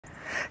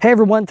Hey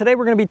everyone, today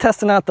we're going to be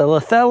testing out the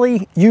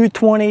Litheli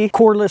U20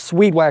 cordless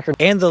weed whacker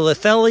and the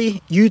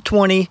Litheli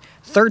U20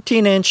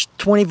 13-inch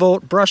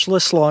 20-volt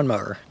brushless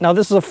lawnmower. Now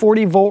this is a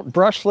 40-volt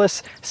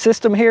brushless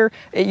system here.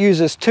 It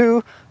uses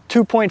two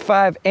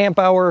 2.5 amp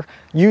hour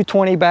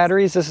U20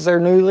 batteries. This is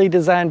their newly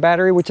designed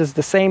battery, which is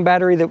the same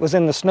battery that was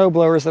in the snow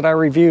blowers that I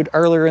reviewed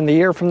earlier in the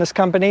year from this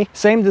company.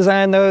 Same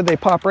design though, they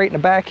pop right in the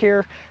back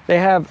here. They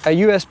have a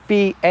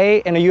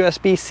USB-A and a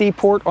USB-C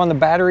port on the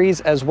batteries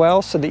as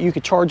well, so that you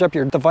could charge up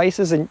your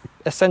devices and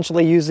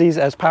essentially use these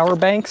as power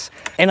banks.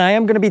 And I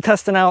am going to be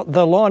testing out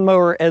the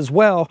lawnmower as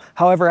well.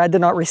 However, I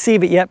did not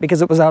receive it yet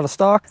because it was out of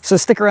stock. So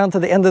stick around to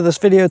the end of this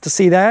video to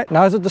see that.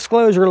 Now, as a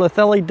disclosure,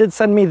 Litheli did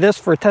send me this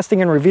for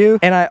testing and review.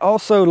 And I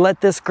also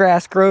let this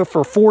grass grow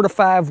for 4 to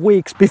 5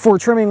 weeks before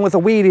trimming with a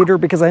weed eater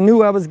because I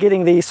knew I was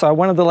getting these. So I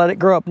wanted to let it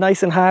grow up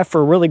nice and high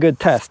for a really good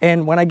test.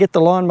 And when I get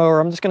the lawnmower,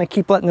 I'm just going to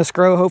keep letting this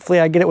grow.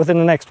 Hopefully I get it within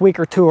the next week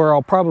or two, or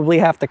I'll probably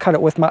have to cut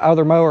it with my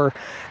other mower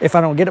if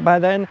I don't get it by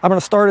then. I'm going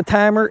to start a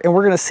timer and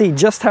we're going to see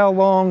just how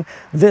long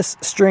this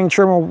string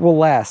trimmer will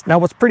last. Now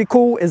what's pretty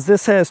cool is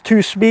this has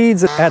 2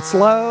 speeds. That's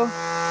low,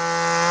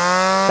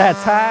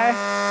 that's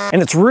high,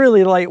 and it's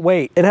really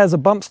lightweight. It has a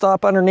bump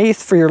stop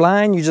underneath for your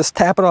line. You just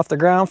tap it off the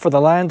ground for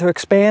the line to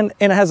expand,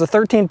 and it has a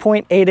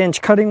 13.8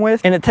 inch cutting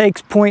width, and it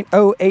takes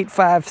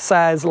 0.085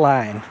 size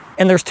line.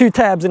 And there's 2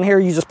 tabs in here.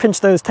 You just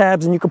pinch those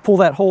tabs and you can pull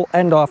that whole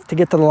end off to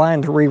get to the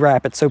line to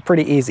rewrap it. So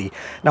pretty easy.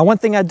 Now, one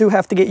thing I do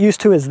have to get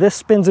used to is this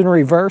spins in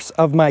reverse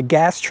of my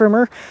gas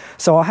trimmer.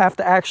 So I'll have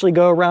to actually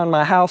go around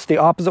my house the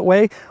opposite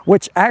way,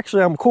 which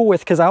actually I'm cool with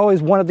because I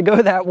always wanted to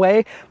go that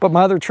way, but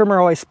my other trimmer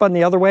always spun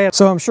the other way.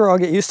 So I'm sure I'll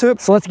get used to it.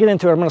 So let's get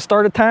into it. I'm going to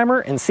start a timer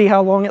and see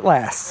how long it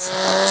lasts.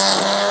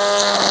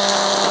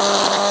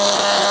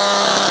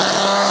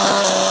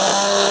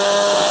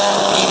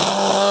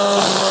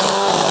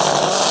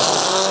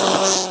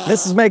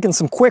 This is making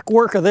some quick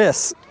work of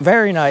this.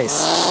 Very nice.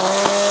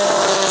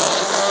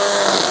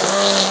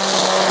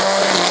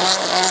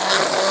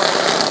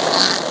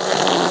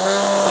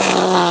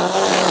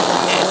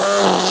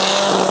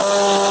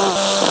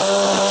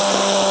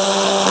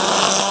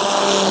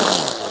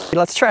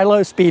 Let's try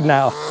low speed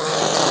now.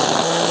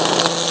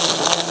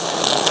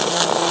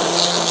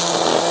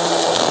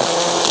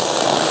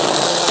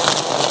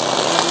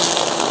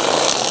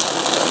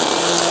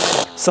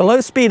 So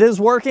low speed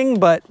is working,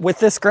 but with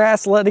this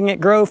grass, letting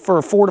it grow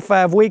for 4 to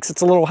 5 weeks,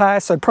 it's a little high,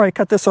 so I'd probably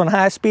cut this on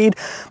high speed.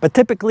 But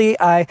typically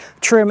I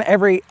trim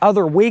every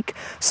other week,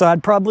 so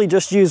I'd probably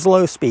just use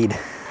low speed.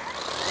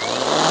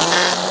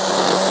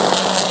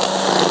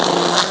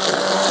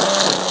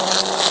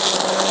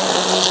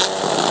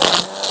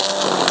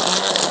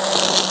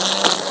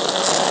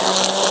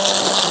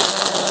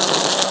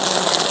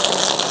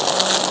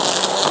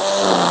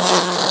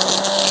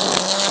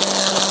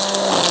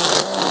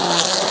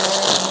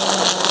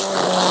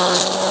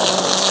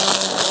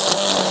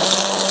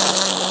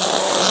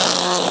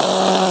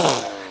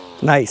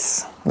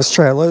 Nice. Let's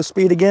try low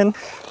speed again.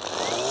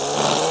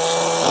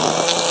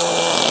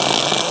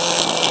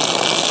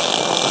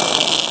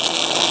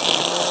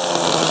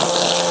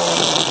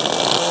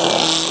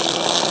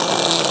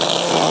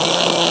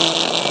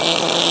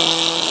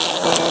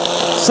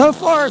 So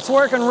far, it's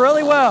working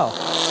really well.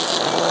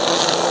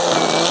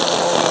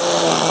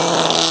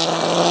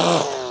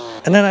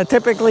 And then I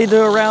typically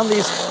do around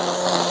these,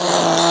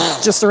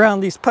 just around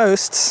these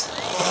posts,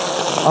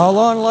 all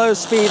on low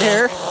speed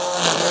here.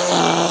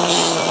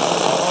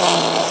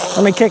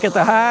 Let me kick it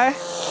to high.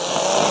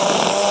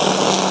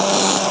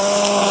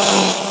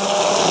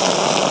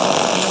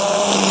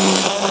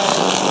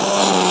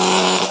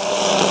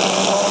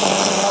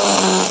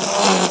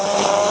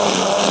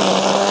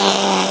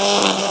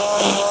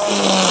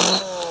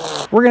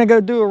 We're gonna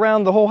go do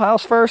around the whole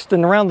house first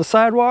and around the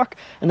sidewalk,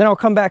 and then I'll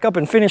come back up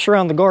and finish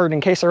around the garden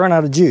in case I run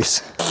out of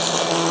juice.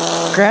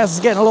 Grass is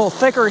getting a little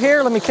thicker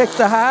here. Let me kick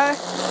to high.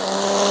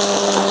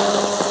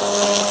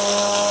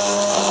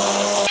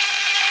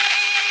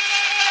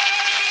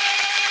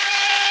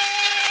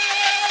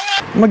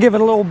 I'm gonna give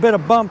it a little bit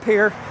of bump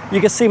here. You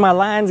can see my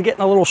line's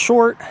getting a little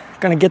short.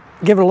 Gonna give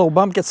it a little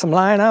bump, get some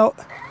line out.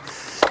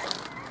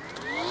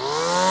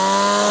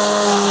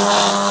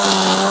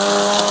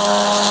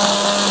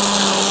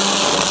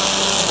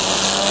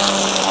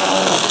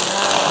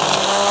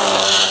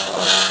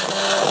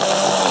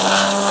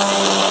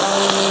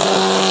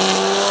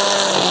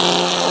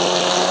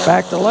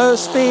 Back to low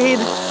speed.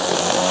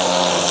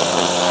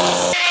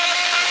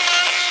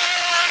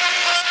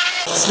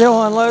 Still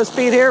on low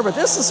speed here, but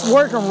this is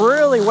working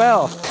really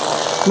well.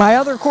 My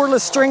other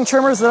cordless string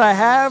trimmers that I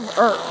have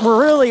were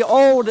really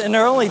old and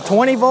they're only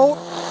 20 volt.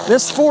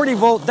 This 40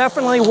 volt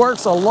definitely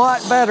works a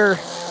lot better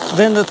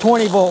than the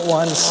 20 volt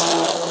ones.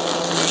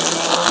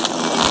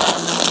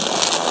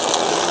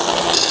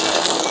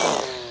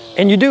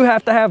 And you do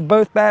have to have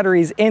both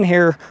batteries in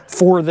here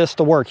for this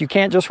to work. You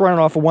can't just run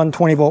it off a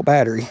 120 volt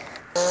battery.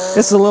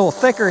 This is a little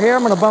thicker here.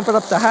 I'm going to bump it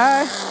up to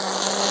high.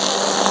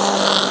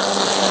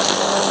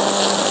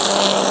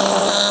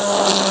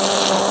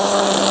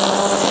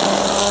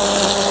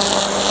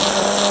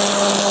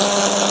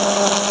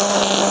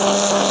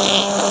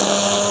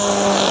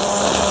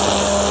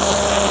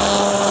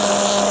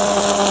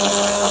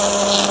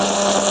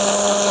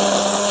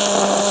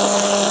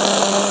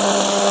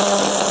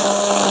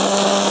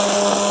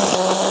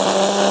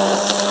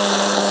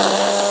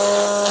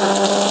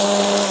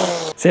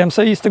 See, I'm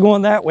so used to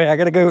going that way, I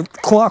gotta go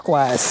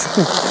clockwise.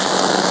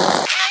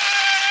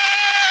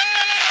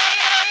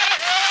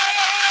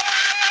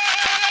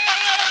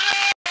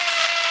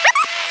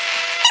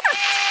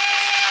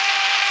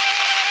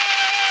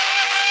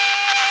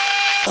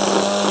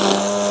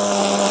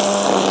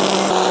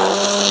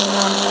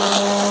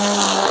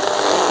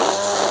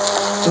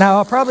 Now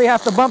I'll probably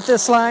have to bump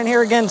this line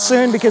here again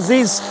soon because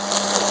these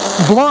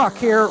block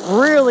here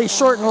really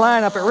shorten the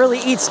line up. It really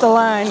eats the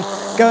line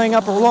going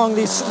up along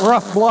these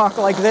rough block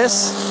like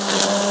this.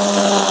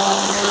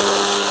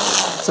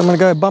 So I'm gonna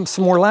go ahead and bump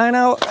some more line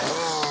out.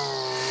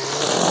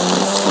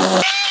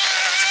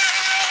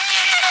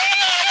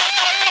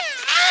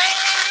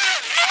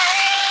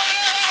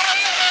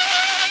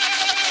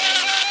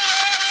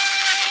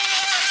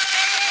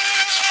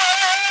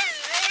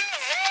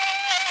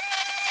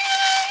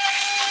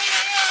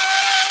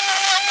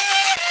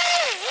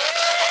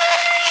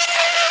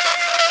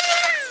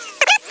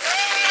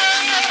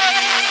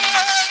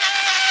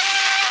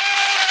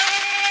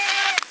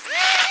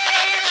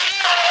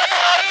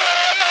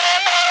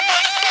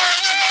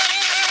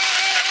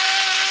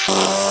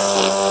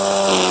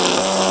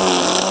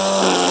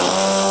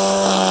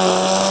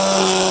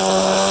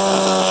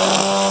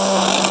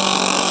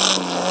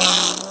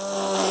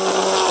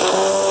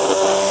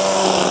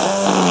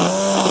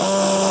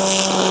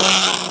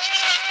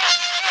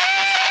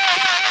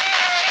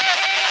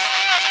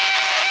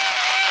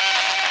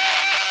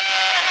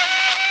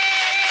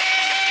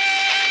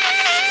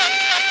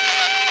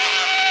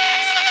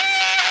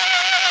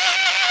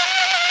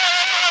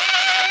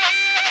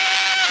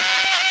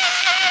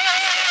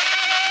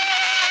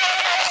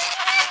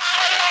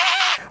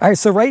 All right,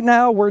 so right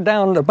now we're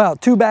down to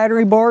about 2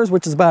 battery bars,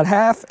 which is about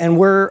half, and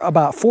we're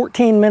about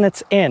 14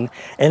 minutes in.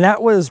 And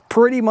that was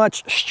pretty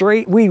much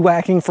straight weed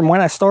whacking from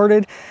when I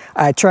started.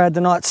 I tried to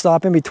not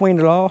stop in between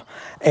it all,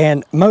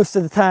 and most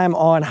of the time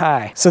on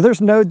high. So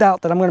there's no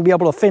doubt that I'm gonna be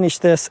able to finish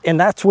this, and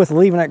that's with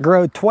leaving it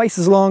grow twice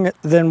as long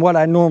than what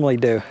I normally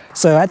do.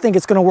 So I think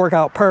it's gonna work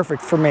out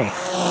perfect for me.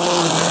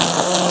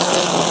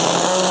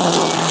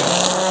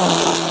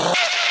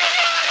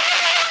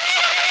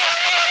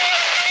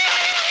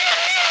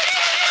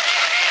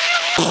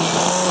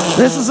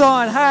 This is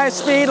on high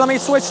speed. Let me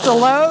switch to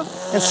low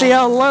and see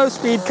how low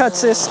speed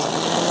cuts this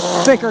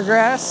thicker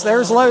grass.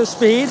 There's low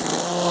speed.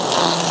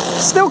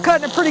 Still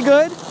cutting it pretty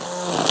good,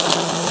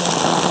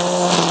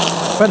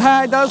 but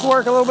high does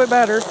work a little bit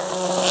better.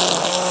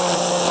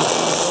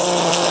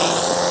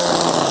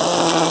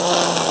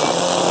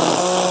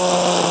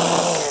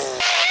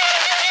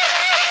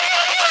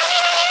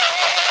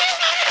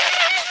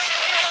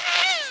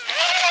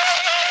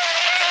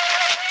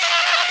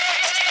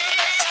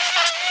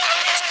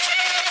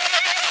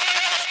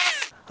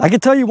 I can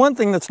tell you one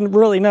thing that's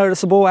really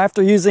noticeable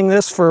after using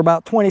this for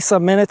about 20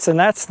 some minutes, and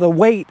that's the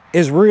weight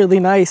is really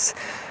nice,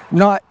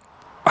 not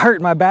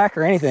hurting my back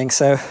or anything.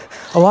 So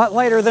a lot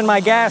lighter than my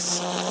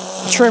gas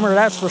trimmer,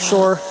 that's for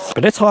sure,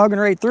 but it's hogging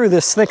right through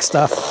this thick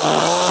stuff.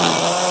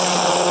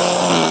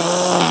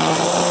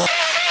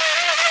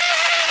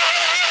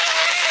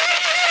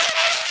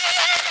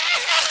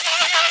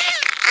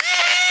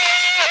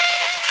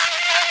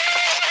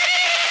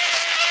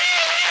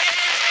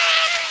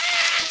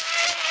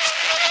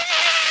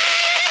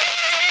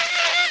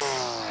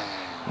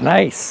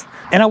 Nice.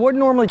 And I wouldn't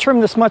normally trim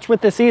this much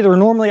with this either.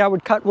 Normally I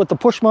would cut with the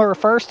push mower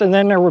first, and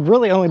then there would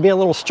really only be a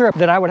little strip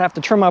that I would have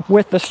to trim up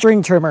with the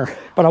string trimmer.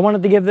 But I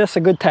wanted to give this a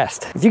good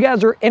test. If you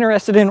guys are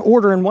interested in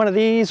ordering one of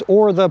these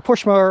or the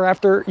push mower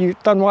after you're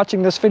done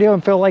watching this video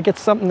and feel like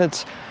it's something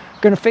that's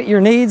gonna fit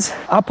your needs,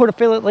 I'll put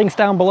affiliate links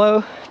down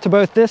below to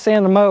both this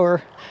and the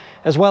mower,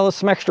 as well as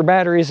some extra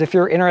batteries if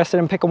you're interested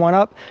in picking one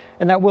up.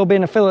 And that will be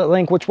an affiliate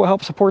link, which will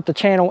help support the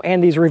channel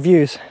and these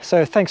reviews.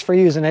 So thanks for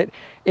using it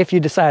if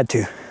you decide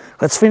to.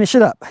 Let's finish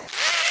it up.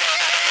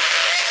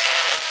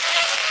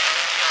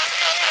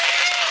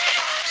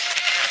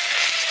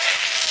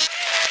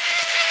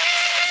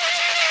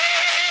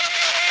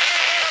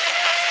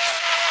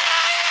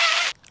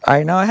 All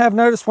right, now I have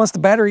noticed once the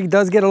battery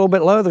does get a little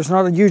bit low, there's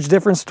not a huge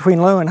difference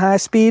between low and high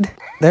speed.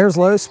 There's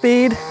low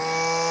speed,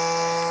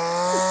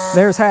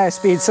 there's high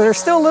speed. So there's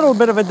still a little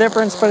bit of a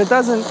difference, but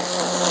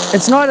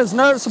it's not as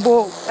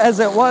noticeable as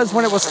it was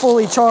when it was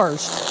fully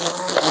charged.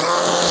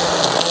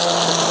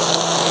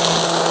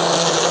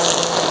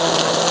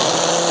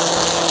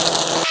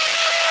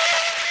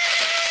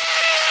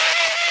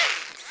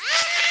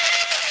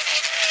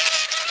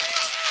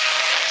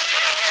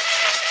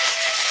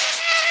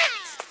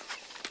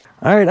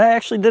 All right, I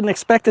actually didn't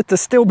expect it to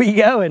still be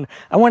going.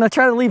 I want to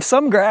try to leave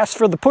some grass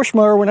for the push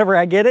mower whenever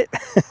I get it.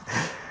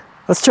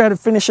 Let's try to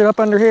finish it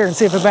up under here and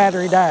see if the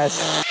battery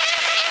dies.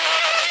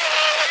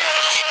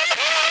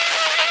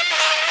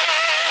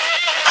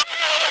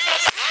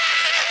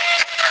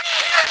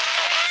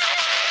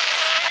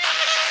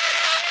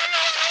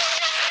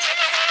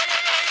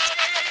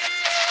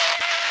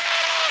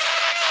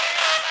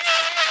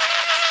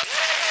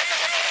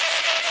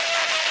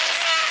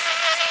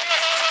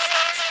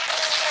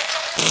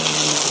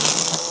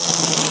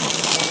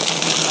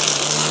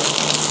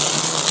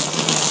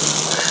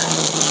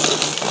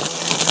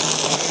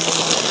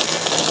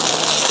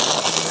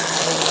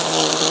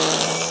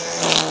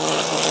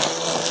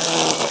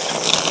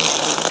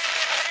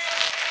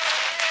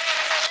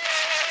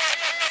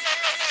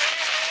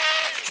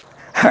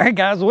 All right,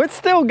 guys, well, it's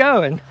still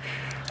going.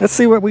 Let's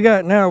see what we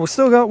got now. We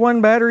still got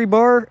one battery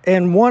bar,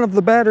 and one of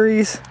the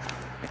batteries,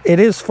 it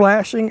is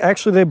flashing.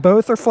 Actually, they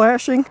both are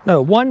flashing.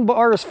 No, one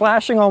bar is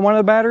flashing on one of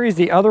the batteries.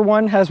 The other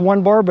one has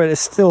one bar, but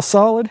it's still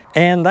solid.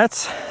 And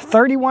that's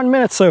 31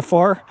 minutes so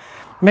far.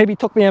 Maybe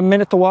took me a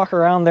minute to walk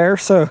around there.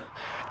 So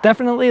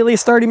definitely at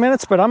least 30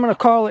 minutes, but I'm gonna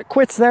call it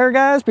quits there,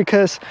 guys,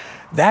 because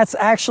that's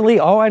actually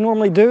all I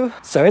normally do.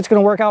 So it's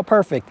gonna work out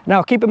perfect.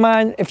 Now, keep in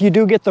mind, if you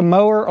do get the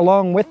mower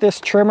along with this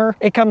trimmer,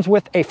 it comes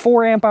with a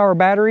 4 amp hour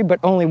battery, but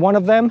only one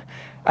of them.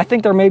 I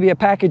think there may be a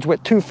package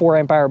with 2 4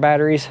 amp hour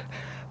batteries.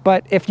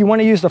 But if you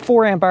want to use the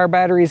 4 amp hour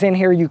batteries in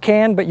here, you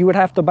can, but you would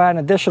have to buy an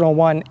additional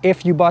one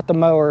if you bought the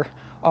mower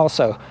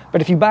also.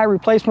 But if you buy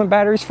replacement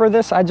batteries for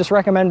this, I just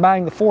recommend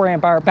buying the 4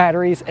 amp hour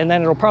batteries, and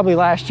then it'll probably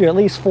last you at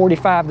least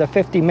 45 to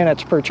 50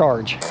 minutes per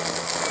charge.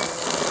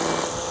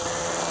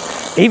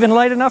 Even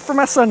light enough for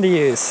my son to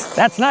use.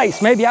 That's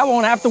nice. Maybe I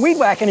won't have to weed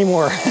whack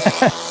anymore.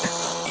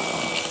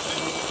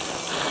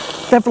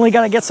 Definitely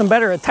got to get some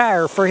better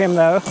attire for him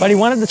though, but he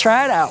wanted to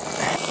try it out.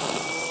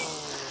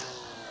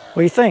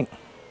 What do you think?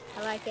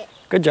 I like it.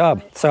 Good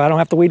job. So I don't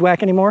have to weed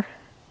whack anymore?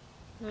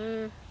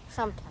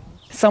 Sometimes.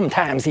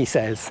 Sometimes, he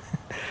says.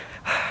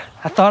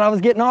 I thought I was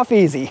getting off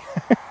easy.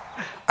 All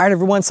right,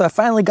 everyone, so I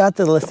finally got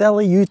the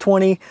Litheli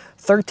U20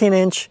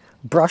 13-inch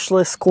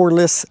brushless,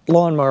 cordless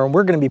lawnmower, and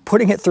we're going to be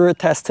putting it through a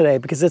test today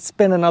because it's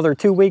been another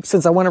 2 weeks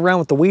since I went around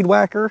with the weed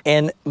whacker,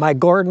 and my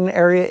garden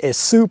area is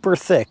super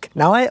thick.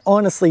 Now, I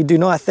honestly do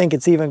not think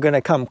it's even going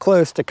to come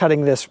close to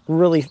cutting this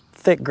really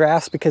thick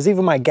grass, because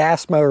even my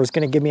gas mower is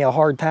going to give me a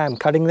hard time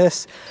cutting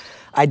this.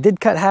 I did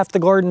cut half the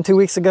garden 2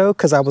 weeks ago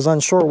because I was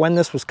unsure when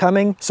this was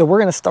coming. So we're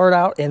gonna start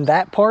out in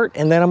that part,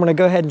 and then I'm gonna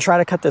go ahead and try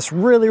to cut this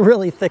really,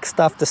 really thick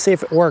stuff to see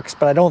if it works,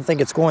 but I don't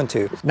think it's going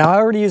to. Now, I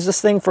already used this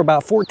thing for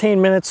about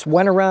 14 minutes,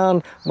 went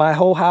around my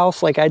whole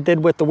house like I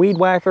did with the weed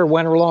whacker,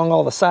 went along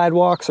all the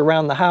sidewalks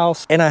around the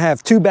house, and I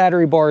have 2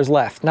 battery bars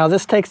left. Now,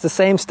 this takes the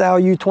same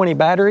style U20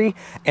 battery,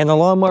 and the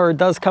lawnmower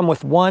does come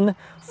with one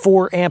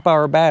 4 amp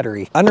hour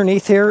battery.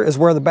 Underneath here is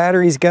where the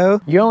batteries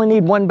go. You only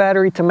need one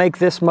battery to make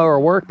this mower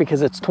work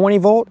because it's 20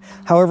 volt.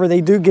 However,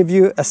 they do give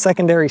you a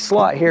secondary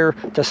slot here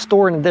to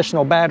store an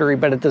additional battery,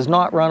 but it does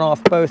not run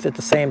off both at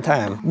the same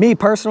time. Me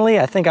personally,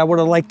 I think I would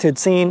have liked to have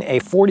seen a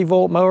 40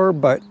 volt mower,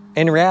 but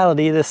in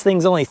reality, this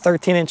thing's only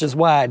 13 inches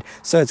wide,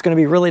 so it's going to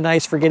be really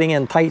nice for getting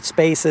in tight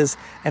spaces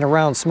and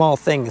around small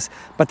things.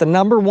 But the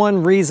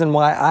 #1 reason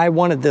why I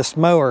wanted this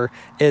mower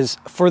is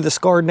for this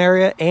garden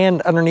area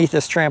and underneath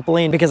this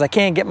trampoline, because I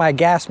can't get my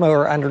gas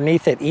mower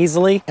underneath it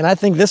easily. And I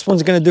think this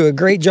one's going to do a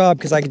great job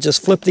because I could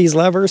just flip these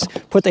levers,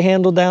 put the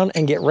handle down,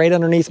 and get right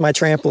underneath my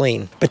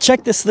trampoline. But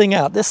check this thing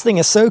out. This thing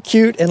is so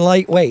cute and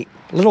lightweight.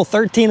 Little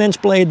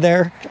 13-inch blade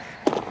there.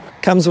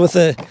 Comes with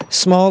a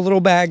small little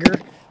bagger.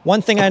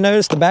 One thing I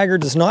noticed, the bagger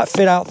does not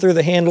fit out through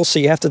the handle, so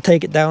you have to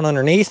take it down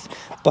underneath,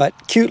 but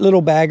cute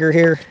little bagger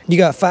here. You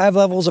got 5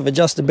 levels of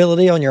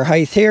adjustability on your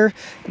height here.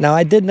 Now,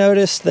 I did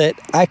notice that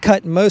I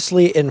cut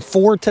mostly in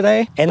 4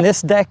 today, and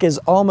this deck is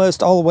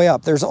almost all the way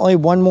up. There's only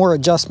one more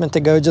adjustment to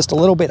go just a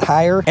little bit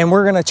higher, and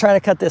we're gonna try to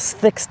cut this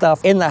thick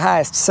stuff in the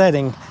highest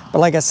setting. But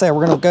like I said,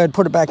 we're gonna go ahead and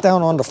put it back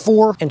down onto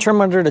 4 and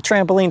trim under the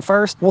trampoline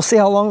first. We'll see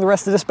how long the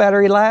rest of this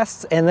battery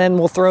lasts, and then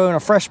we'll throw in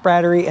a fresh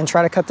battery and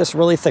try to cut this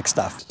really thick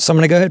stuff. So I'm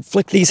gonna go ahead and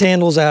flick these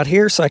handles out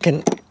here so I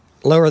can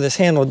lower this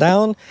handle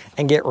down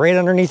and get right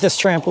underneath this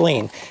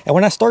trampoline. And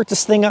when I start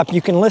this thing up,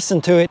 you can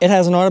listen to it. It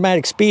has an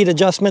automatic speed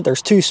adjustment.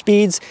 There's 2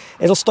 speeds.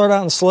 It'll start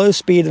out in slow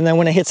speed, and then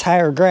when it hits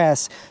higher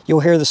grass,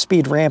 you'll hear the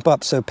speed ramp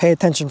up. So pay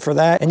attention for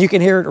that. And you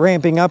can hear it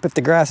ramping up if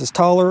the grass is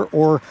taller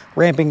or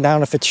ramping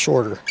down if it's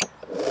shorter.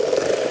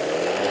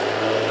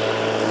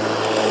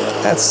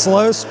 That's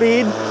slow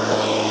speed.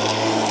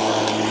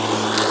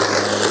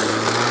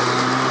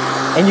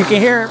 And you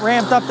can hear it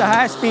ramped up to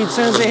high speed as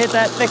soon as they hit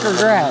that thicker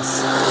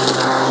grass.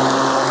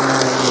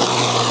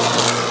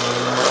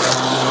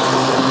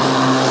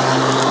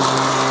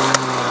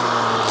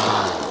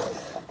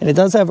 And it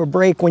does have a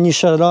brake. When you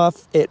shut it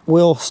off, it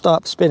will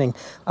stop spinning.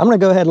 I'm gonna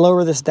go ahead and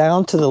lower this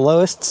down to the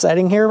lowest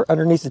setting here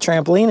underneath the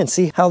trampoline and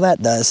see how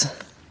that does.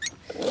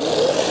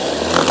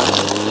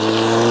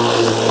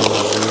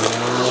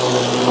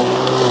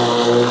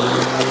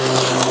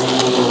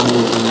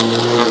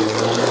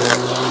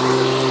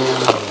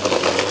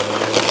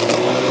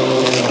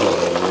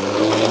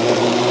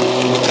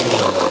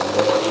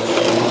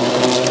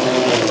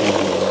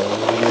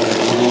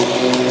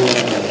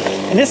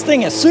 And this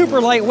thing is super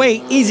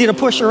lightweight, easy to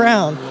push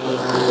around.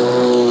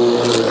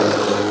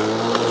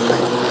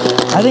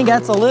 I think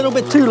that's a little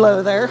bit too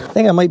low there. I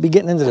think I might be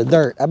getting into the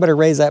dirt. I better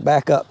raise that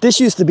back up. This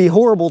used to be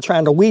horrible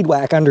trying to weed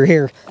whack under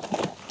here.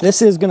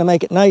 This is gonna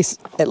make it nice,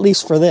 at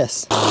least for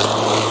this.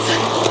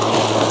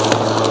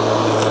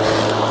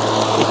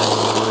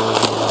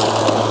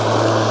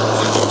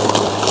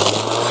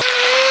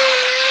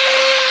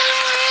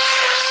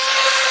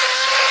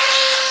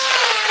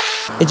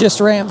 It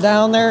just ramped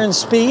down there in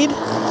speed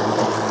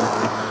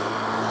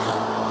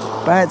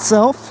by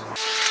itself.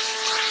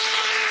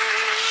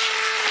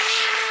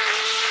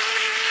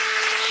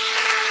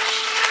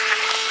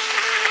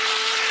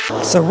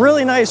 So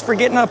really nice for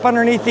getting up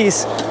underneath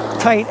these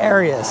tight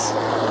areas.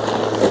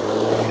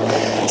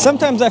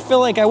 Sometimes I feel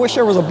like I wish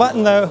there was a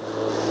button though,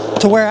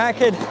 to where I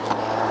could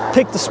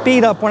pick the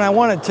speed up when I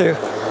wanted to.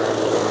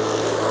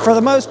 For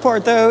the most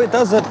part though, it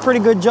does a pretty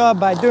good job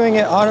by doing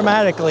it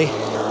automatically.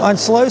 On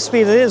slow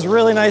speed, it is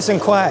really nice and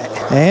quiet.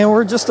 And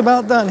we're just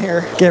about done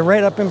here. Get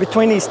right up in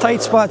between these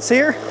tight spots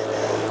here.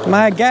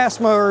 My gas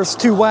mower is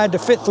too wide to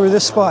fit through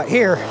this spot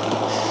here.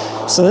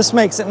 So this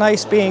makes it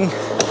nice being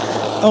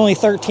only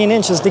 13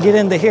 inches to get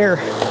into here.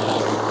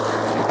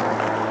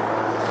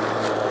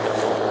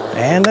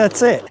 And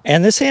that's it.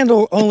 And this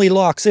handle only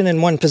locks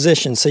in one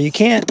position, so you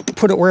can't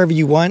put it wherever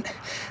you want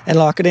and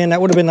lock it in.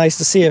 That would have been nice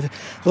to see a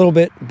little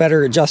bit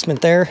better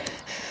adjustment there.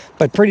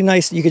 But pretty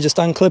nice, you could just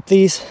unclip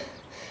these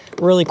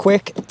really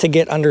quick to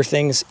get under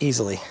things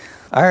easily.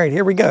 All right,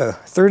 here we go,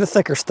 through the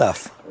thicker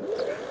stuff.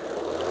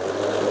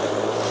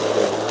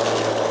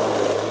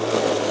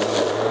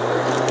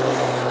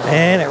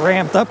 And it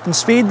ramped up in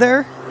speed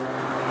there.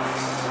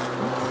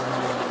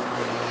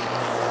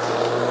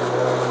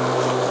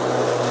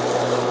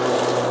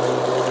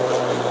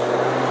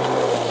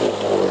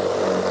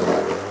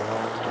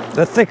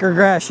 The thicker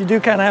grass, you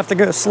do kind of have to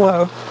go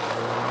slow.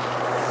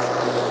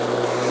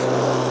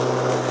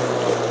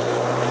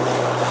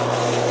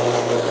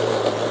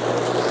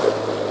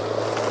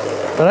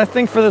 But I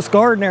think for this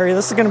garden area,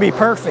 this is going to be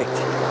perfect.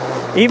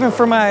 Even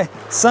for my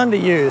son to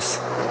use.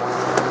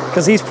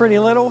 Because he's pretty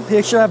little,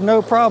 he should have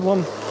no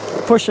problem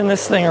pushing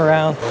this thing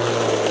around.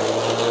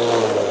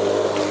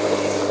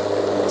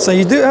 So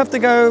you do have to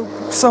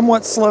go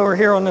somewhat slower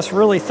here on this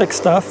really thick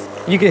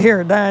stuff. You can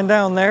hear it dying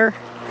down there.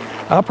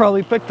 I'll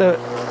probably pick the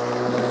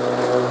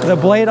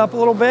blade up a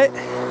little bit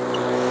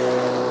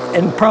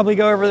and probably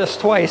go over this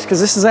twice, because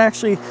this is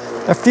actually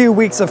a few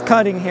weeks of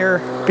cutting here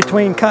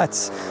between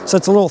cuts, so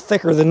it's a little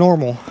thicker than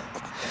normal.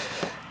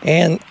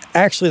 And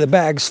actually the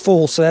bag's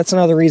full, so that's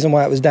another reason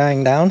why it was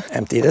dying down.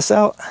 Empty this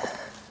out.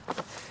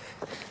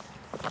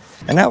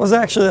 And that was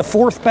actually the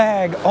 4th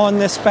bag on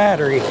this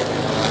battery.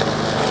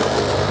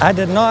 I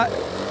did not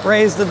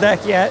raise the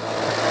deck yet.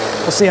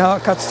 We'll see how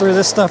it cuts through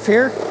this stuff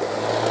here.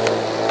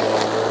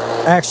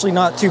 Actually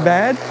not too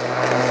bad.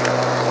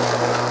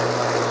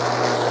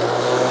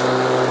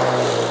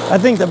 I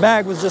think the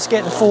bag was just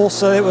getting full,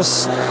 so it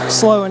was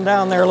slowing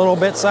down there a little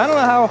bit. So I don't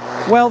know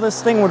how well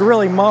this thing would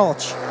really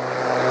mulch.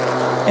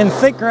 In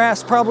thick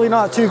grass, probably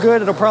not too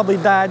good. It'll probably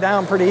die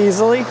down pretty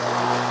easily.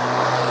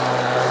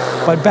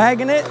 But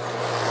bagging it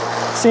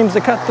seems to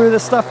cut through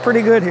this stuff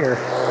pretty good here.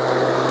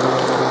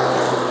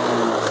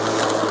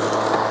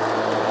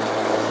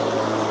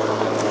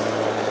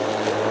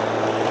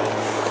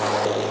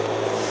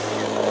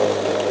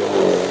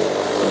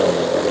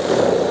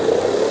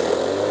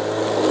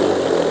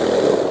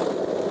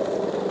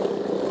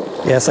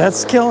 Yes,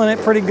 that's killing it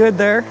pretty good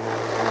there,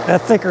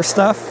 that thicker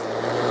stuff.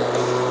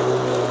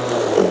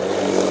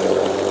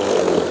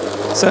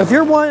 So if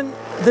you're one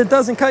that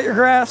doesn't cut your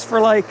grass for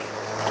like,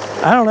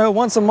 I don't know,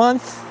 once a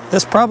month,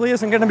 this probably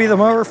isn't going to be the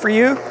mower for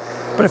you.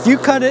 But if you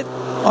cut it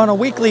on a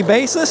weekly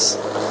basis,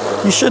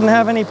 you shouldn't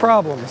have any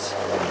problems.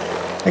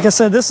 Like I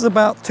said, this is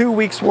about 2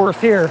 weeks worth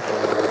here.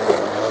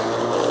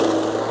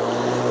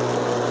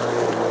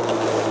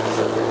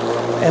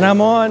 And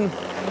I'm on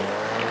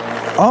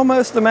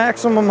almost the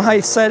maximum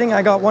height setting.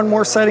 I got one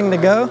more setting to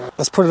go.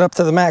 Let's put it up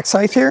to the max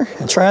height here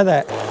and try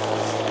that.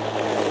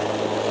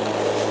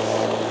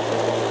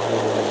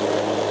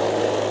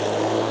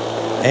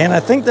 And I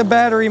think the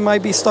battery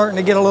might be starting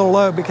to get a little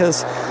low,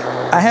 because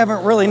I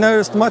haven't really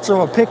noticed much of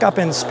a pickup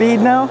in speed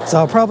now. So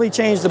I'll probably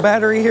change the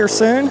battery here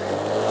soon.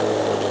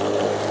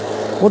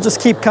 We'll just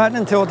keep cutting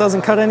until it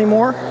doesn't cut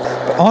anymore.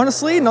 But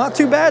honestly, not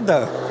too bad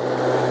though.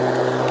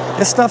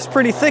 This stuff's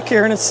pretty thick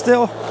here and it's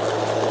still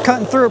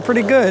cutting through it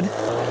pretty good.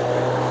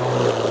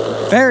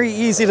 Very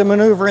easy to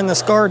maneuver in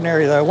this garden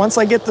area though. Once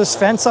I get this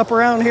fence up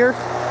around here,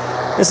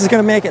 this is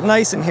going to make it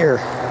nice in here.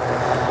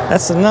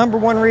 That's the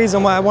 #1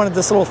 reason why I wanted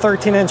this little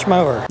 13-inch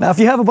mower. Now, if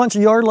you have a bunch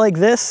of yard like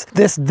this,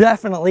 this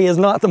definitely is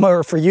not the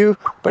mower for you.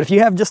 But if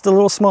you have just a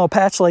little small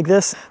patch like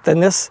this,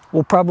 then this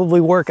will probably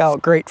work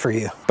out great for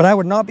you. But I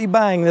would not be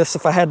buying this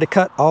if I had to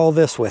cut all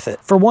this with it.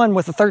 For one,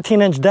 with a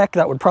 13-inch deck,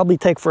 that would probably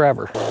take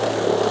forever.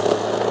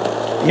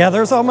 Yeah,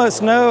 there's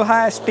almost no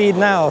high speed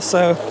now,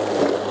 so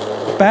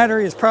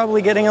battery is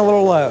probably getting a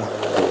little low.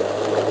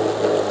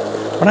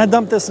 When I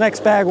dump this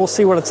next bag, we'll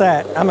see what it's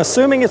at. I'm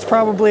assuming it's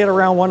probably at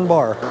around 1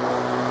 bar.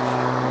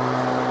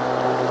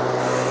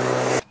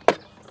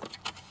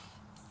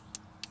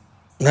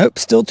 Nope,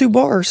 still 2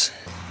 bars.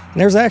 And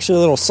there's actually a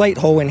little sight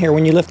hole in here.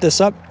 When you lift this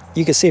up,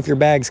 you can see if your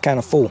bag's kind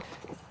of full.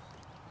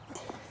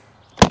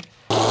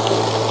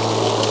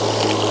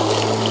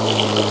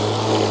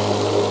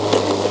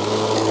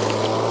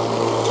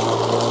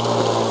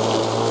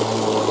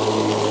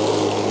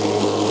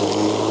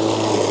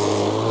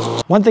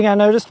 One thing I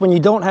noticed, when you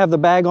don't have the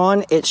bag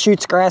on, it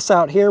shoots grass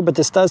out here, but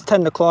this does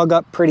tend to clog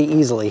up pretty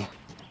easily.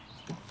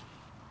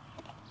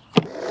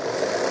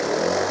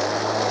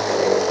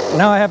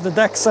 Now I have the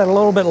deck set a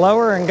little bit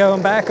lower and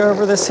going back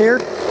over this here.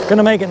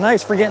 Gonna make it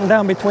nice for getting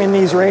down between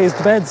these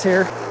raised beds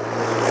here.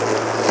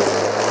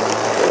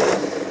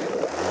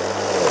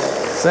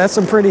 So that's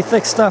some pretty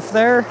thick stuff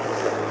there.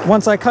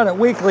 Once I cut it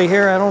weekly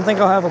here, I don't think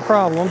I'll have a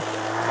problem.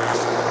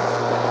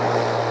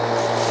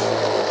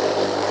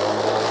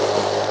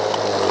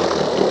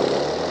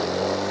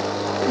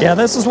 Yeah,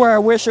 this is where I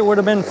wish it would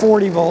have been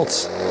 40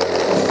 volts.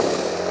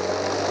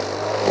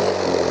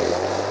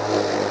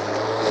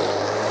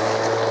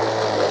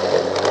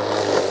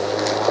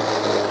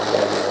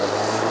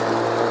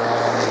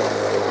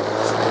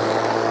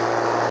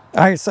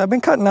 All right, so I've been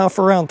cutting now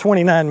for around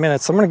 29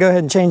 minutes. So I'm gonna go ahead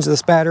and change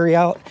this battery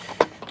out.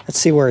 Let's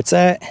see where it's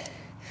at.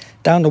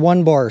 Down to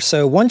 1 bar.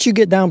 So once you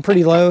get down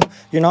pretty low,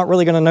 you're not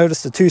really gonna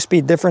notice the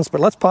 2-speed difference, but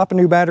let's pop a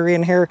new battery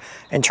in here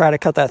and try to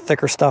cut that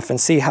thicker stuff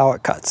and see how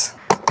it cuts.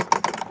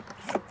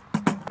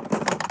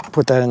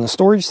 Put that in the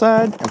storage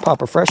side and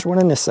pop a fresh one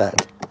in this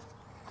side.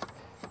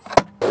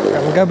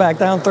 And we'll go back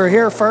down through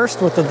here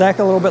first with the deck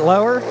a little bit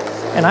lower,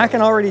 and I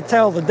can already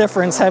tell the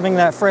difference having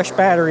that fresh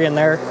battery in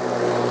there.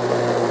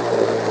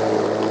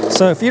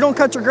 So if you don't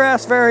cut your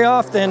grass very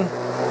often,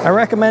 I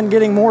recommend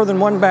getting more than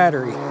 1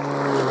 battery.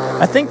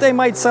 I think they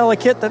might sell a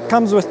kit that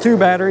comes with 2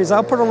 batteries.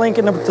 I'll put a link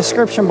in the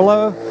description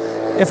below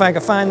if I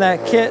can find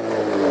that kit.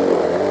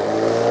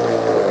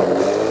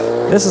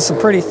 This is some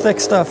pretty thick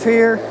stuff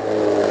here.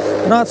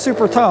 Not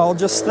super tall,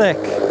 just thick.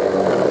 I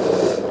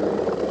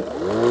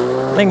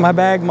think my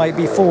bag might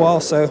be full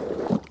also.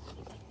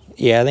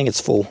 Yeah, I think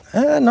it's full.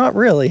 Not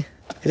really.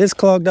 It is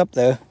clogged up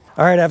though.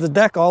 All right, I have the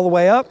deck all the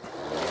way up.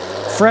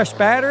 Fresh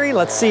battery.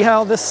 Let's see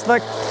how this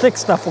thick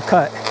stuff will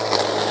cut.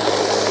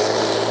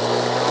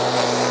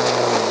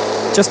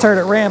 Just heard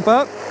it ramp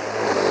up.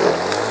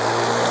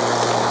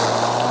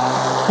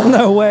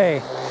 No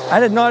way. I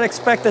did not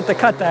expect it to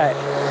cut that.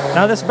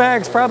 Now this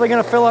bag's probably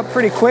gonna fill up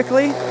pretty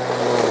quickly.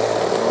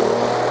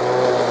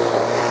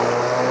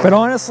 But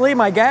honestly,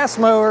 my gas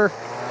mower,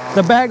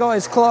 the bag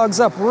always clogs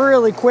up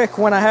really quick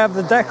when I have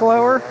the deck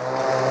lower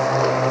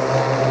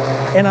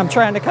and I'm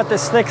trying to cut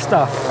this thick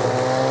stuff.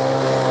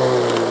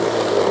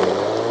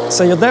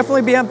 So you'll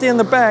definitely be emptying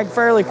the bag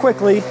fairly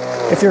quickly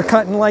if you're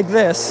cutting like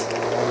this.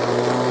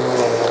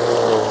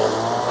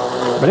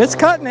 But it's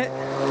cutting it.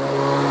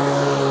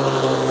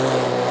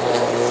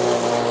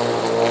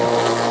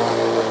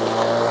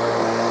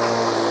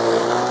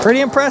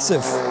 Pretty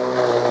impressive.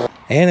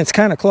 And it's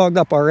kind of clogged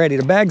up already.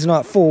 The bag's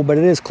not full, but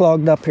it is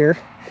clogged up here.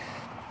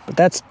 But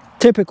that's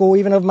typical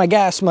even of my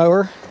gas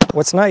mower.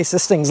 What's nice,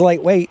 this thing's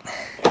lightweight.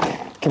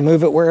 You can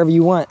move it wherever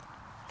you want.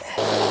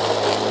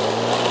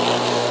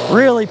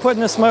 Really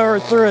putting this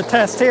mower through a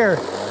test here.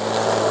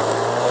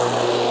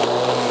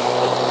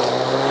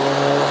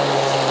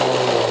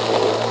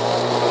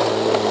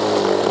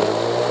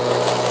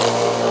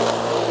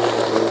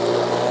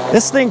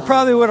 This thing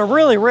probably would have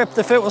really ripped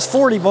if it was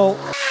 40 volt.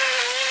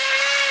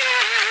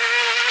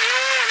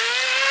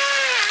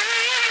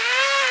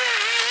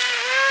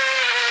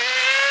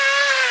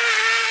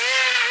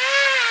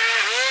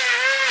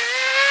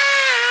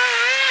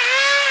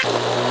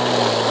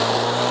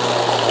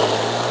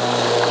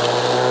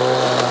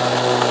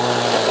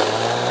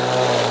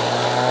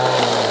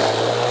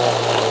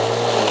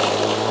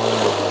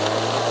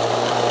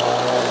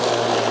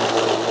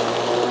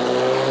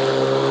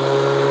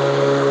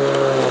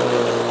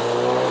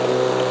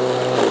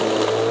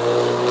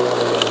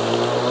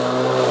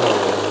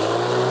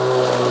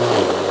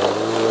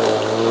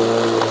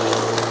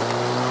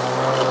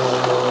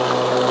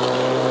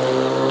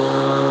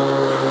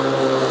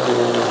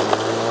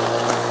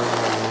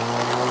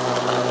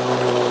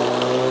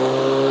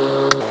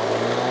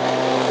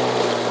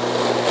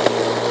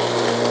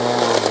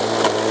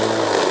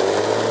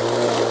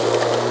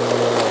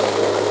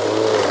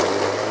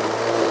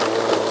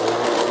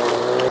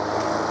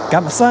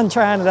 Got my son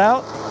trying it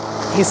out.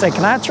 He said,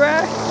 "Can I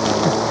try?"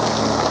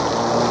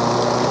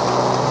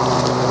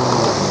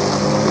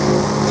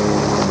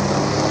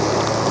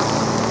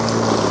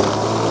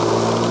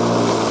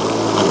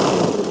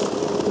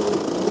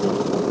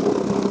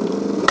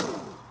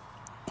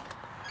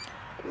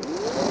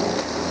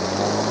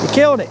 You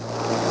killed it.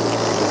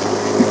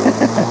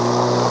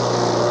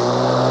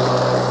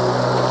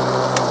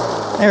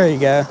 There you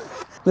go.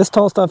 This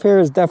tall stuff here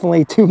is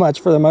definitely too much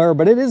for the mower,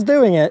 but it is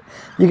doing it.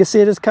 You can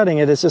see it is cutting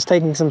it. It's just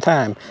taking some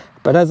time.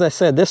 But as I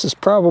said, this is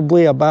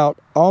probably about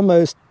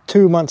almost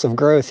 2 months of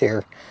growth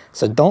here.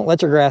 So don't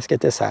let your grass get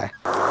this high.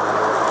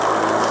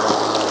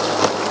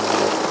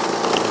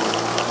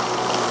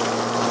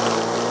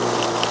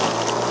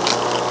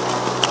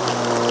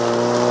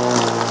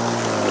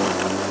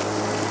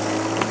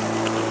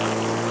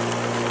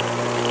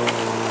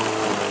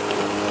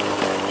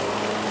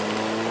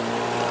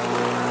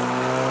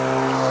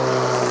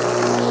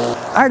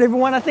 All right,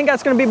 everyone, I think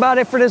that's gonna be about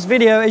it for this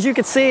video. As you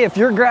can see, if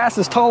your grass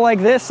is tall like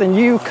this and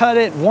you cut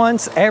it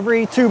once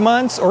every 2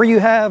 months, or you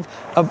have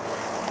an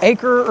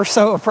acre or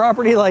so of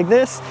property like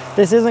this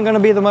isn't gonna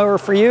be the mower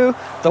for you.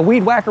 The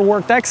Weed Whacker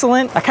worked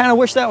excellent. I kinda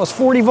wish that was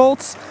 40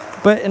 volts,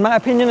 but in my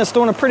opinion, it's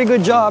doing a pretty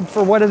good job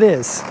for what it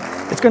is.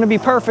 It's gonna be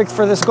perfect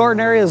for this garden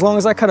area as long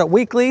as I cut it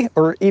weekly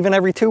or even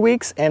every 2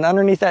 weeks. And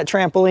underneath that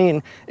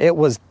trampoline, it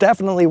was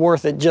definitely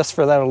worth it just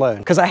for that alone,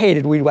 because I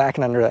hated weed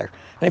whacking under there.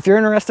 And if you're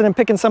interested in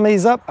picking some of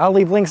these up, I'll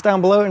leave links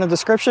down below in the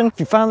description. If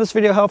you found this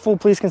video helpful,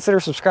 please consider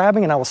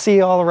subscribing, and I will see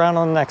you all around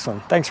on the next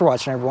one. Thanks for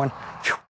watching, everyone.